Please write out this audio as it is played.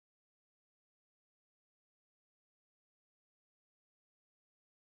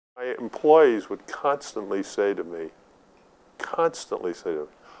My employees would constantly say to me,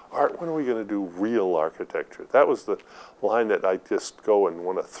 Art, when are we going to do real architecture? That was the line that I just go and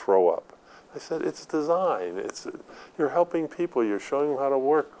want to throw up. I said, it's design. You're helping people. You're showing them how to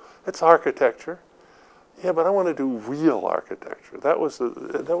work. It's architecture. Yeah, but I want to do real architecture. That was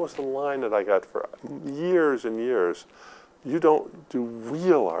the line that I got for years and years. You don't do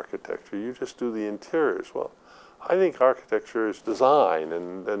real architecture. You just do the interiors. Well, I think architecture is design,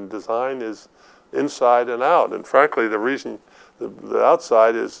 and design is inside and out. And frankly, the reason the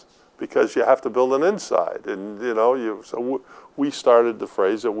outside is because you have to build an inside. And so we started the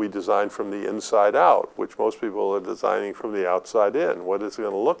phrase that we design from the inside out, which most people are designing from the outside in. What is it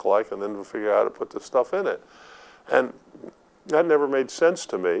going to look like, and then we'll figure out how to put the stuff in it. And that never made sense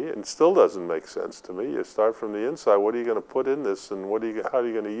to me, and still doesn't make sense to me. You start from the inside. What are you going to put in this, and how are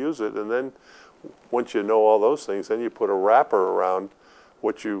you going to use it? And then once you know all those things, then you put a wrapper around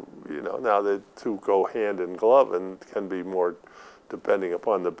what now the two go hand in glove and can be more, depending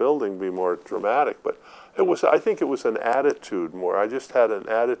upon the building, be more dramatic. But I think it was an attitude more. I just had an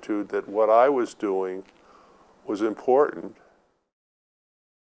attitude that what I was doing was important,